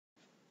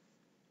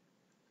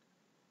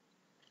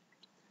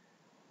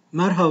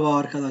Merhaba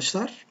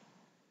arkadaşlar.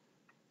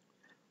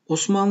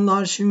 Osmanlı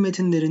arşiv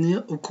metinlerini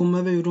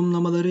okuma ve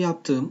yorumlamaları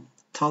yaptığım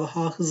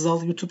Talha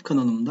Hızal YouTube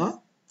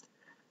kanalımda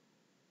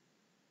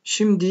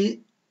şimdi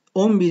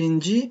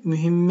 11.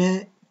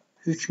 mühimme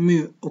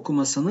hükmü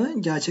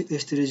okumasını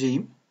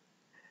gerçekleştireceğim.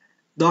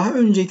 Daha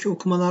önceki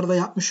okumalarda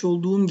yapmış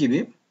olduğum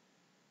gibi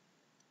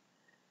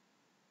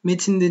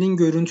metinlerin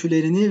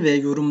görüntülerini ve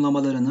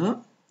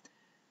yorumlamalarını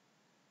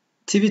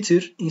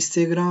Twitter,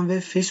 Instagram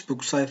ve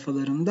Facebook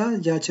sayfalarında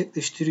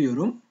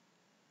gerçekleştiriyorum.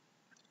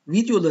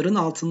 Videoların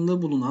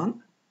altında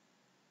bulunan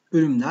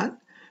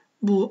bölümden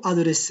bu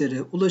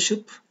adreslere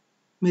ulaşıp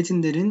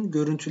metinlerin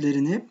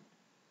görüntülerini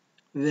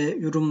ve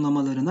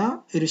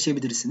yorumlamalarına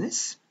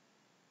erişebilirsiniz.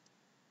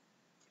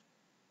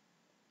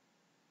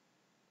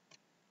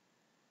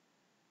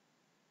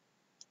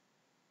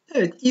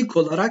 Evet, ilk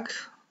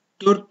olarak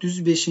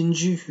 405.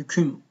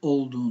 hüküm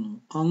olduğunu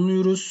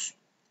anlıyoruz.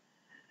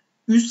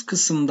 Üst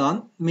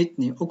kısımdan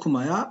metni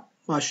okumaya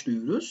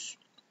başlıyoruz.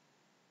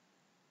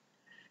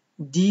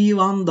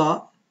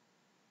 Divanda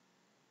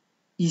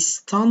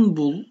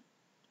İstanbul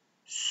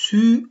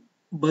Sübaşısına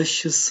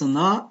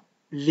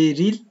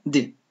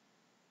verildi.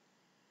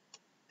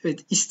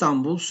 Evet,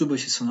 İstanbul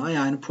Sübaşısına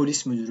yani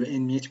polis müdürü,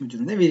 emniyet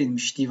müdürüne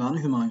verilmiş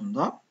Divan-ı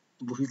Hümayun'da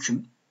bu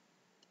hüküm.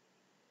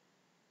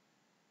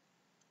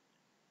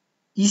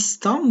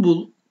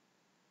 İstanbul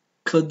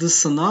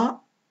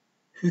kadısına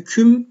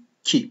hüküm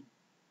ki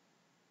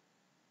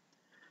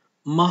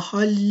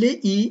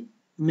mahalle-i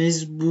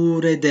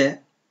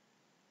mezburede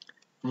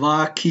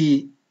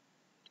vaki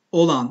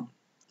olan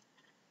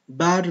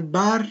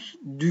berber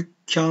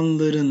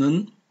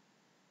dükkanlarının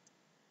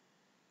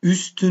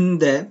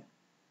üstünde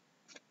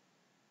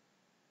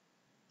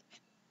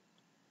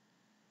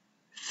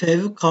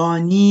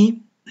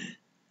fevkani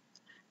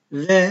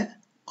ve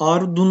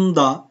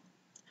ardunda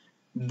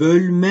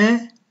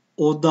bölme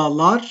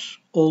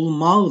odalar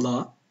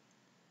olmakla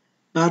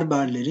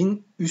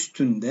berberlerin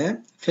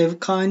üstünde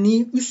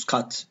fevkani üst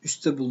kat,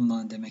 üstte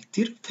bulunan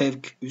demektir.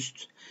 Fevk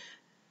üst.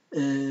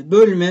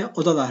 Bölme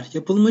odalar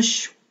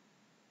yapılmış.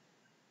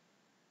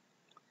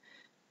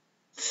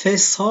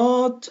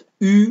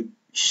 Fesad-ü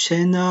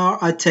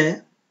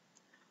şenaate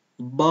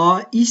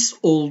bais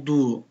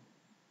olduğu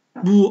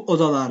bu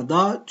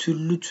odalarda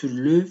türlü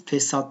türlü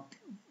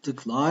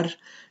fesatlıklar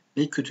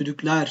ve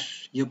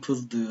kötülükler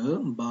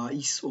yapıldığı,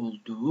 bais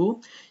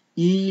olduğu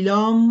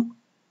ilam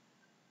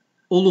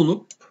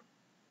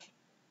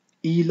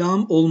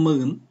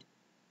olmağın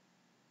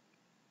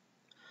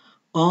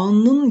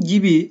anın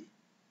gibi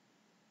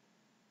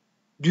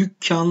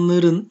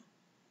dükkanların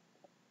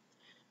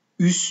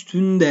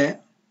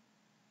üstünde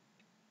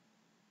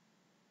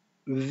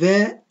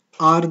ve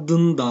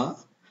ardında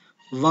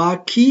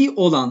vaki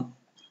olan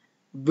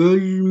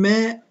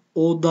bölme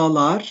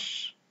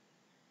odalar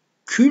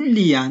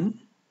külliyen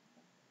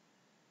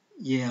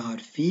Y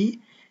harfi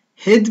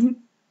hedm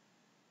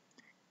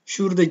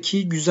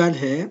şuradaki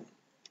güzel H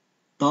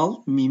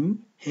dal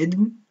mim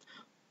hedm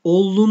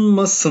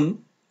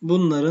olunmasın,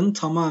 bunların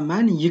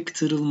tamamen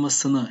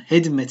yıktırılmasını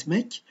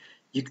hedmetmek,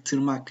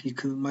 yıktırmak,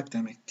 yıkılmak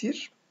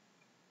demektir.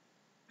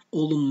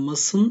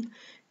 Olunmasın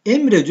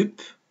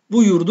emredip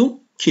buyurdum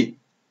ki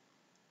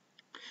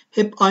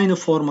hep aynı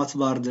format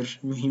vardır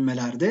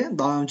mühimmelerde.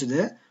 Daha önce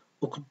de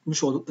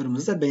okutmuş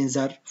olduklarımızda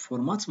benzer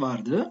format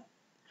vardı.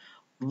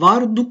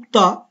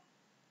 Varduk'ta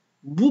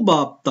bu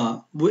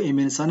babda, bu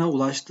emir sana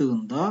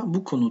ulaştığında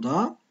bu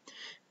konuda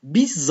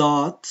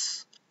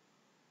bizzat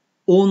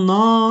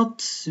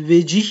onat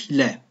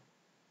vecihle,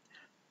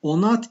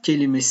 onat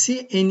kelimesi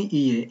en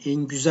iyi,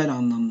 en güzel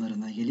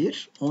anlamlarına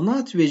gelir.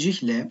 Onat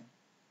vecihle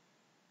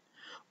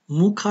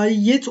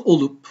mukayyet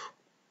olup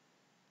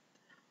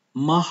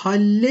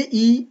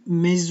mahalle-i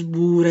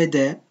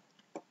mezburede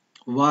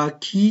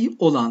vaki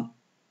olan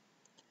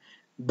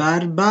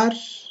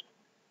berber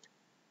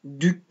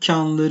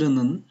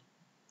dükkanlarının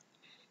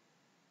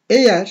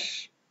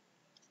eğer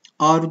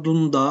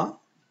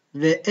ardında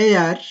ve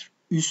eğer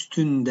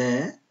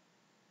üstünde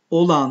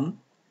olan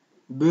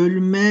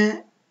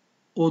bölme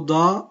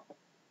odaları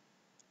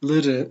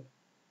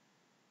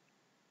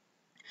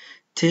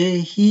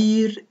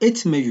tehir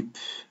etmeyip,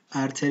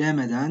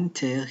 ertelemeden,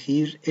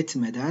 tehir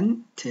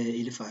etmeden, T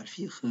elif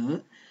harfi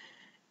hı,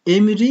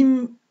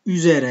 emrim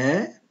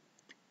üzere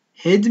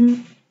hedm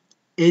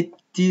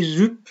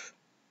ettirüp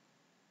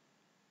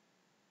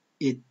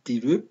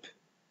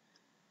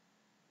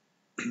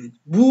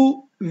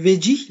bu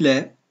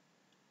vecihle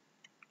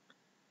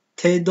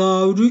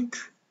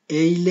tedarük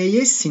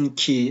eyleyesin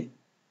ki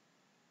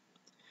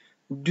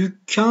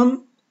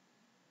dükkan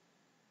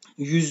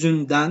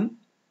yüzünden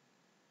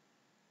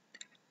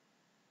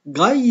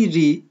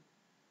gayri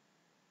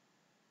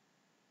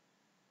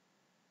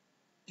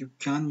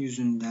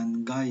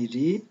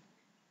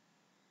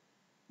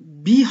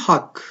bir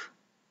hak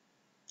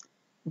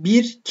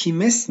bir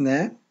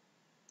kimesne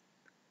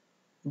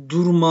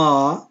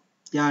durmaya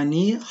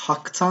yani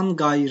haktan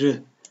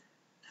gayrı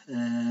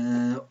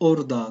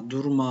orada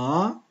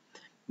durmaya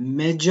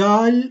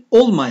mecal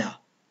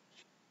olmaya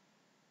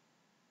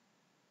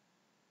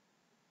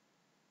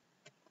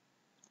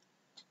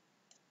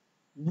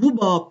Bu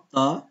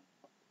babda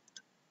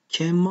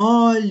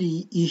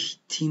kemali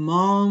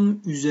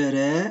ihtimam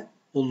üzere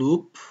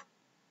olup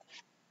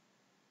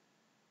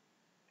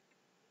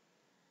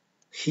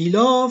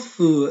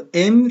hilaf-ı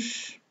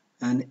emr,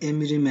 yani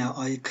emrime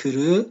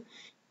aykırı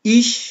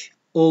iş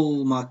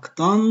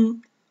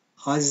olmaktan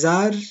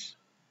hazer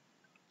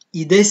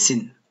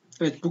idesin.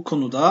 Evet, bu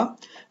konuda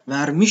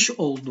vermiş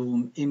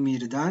olduğum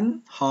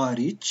emirden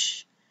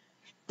hariç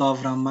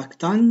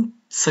davranmaktan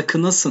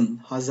sakınasın.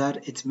 Hazer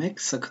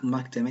etmek,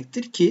 sakınmak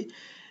demektir ki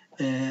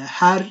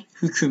her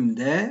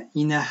hükümde,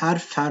 yine her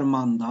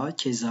fermanda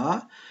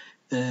keza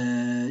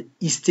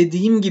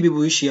istediğim gibi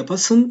bu işi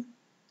yapasın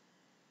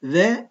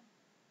ve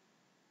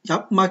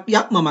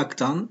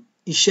yapmamaktan,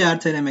 işi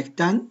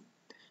ertelemekten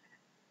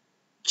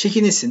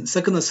çekinesin,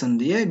 sakınasın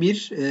diye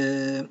bir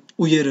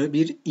uyarı,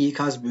 bir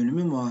ikaz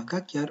bölümü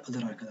muhakkak yer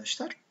alır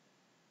arkadaşlar.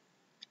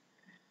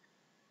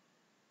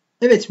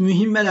 Evet,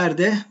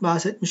 mühimmelerde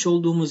bahsetmiş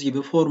olduğumuz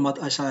gibi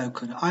format aşağı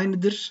yukarı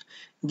aynıdır.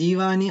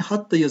 Divani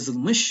hatta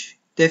yazılmış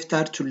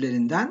defter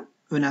türlerinden,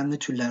 önemli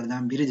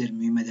türlerden biridir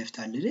mühimme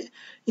defterleri.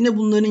 Yine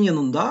bunların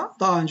yanında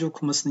daha önce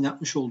okumasını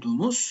yapmış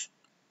olduğumuz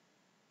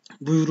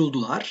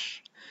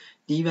buyuruldular.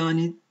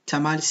 Divani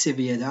temel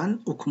seviyeden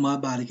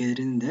okuma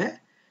belgelerini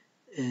de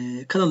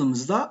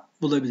kanalımızda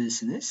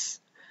bulabilirsiniz.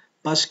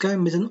 Başka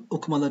metin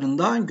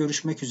okumalarında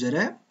görüşmek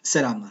üzere.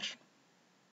 Selamlar.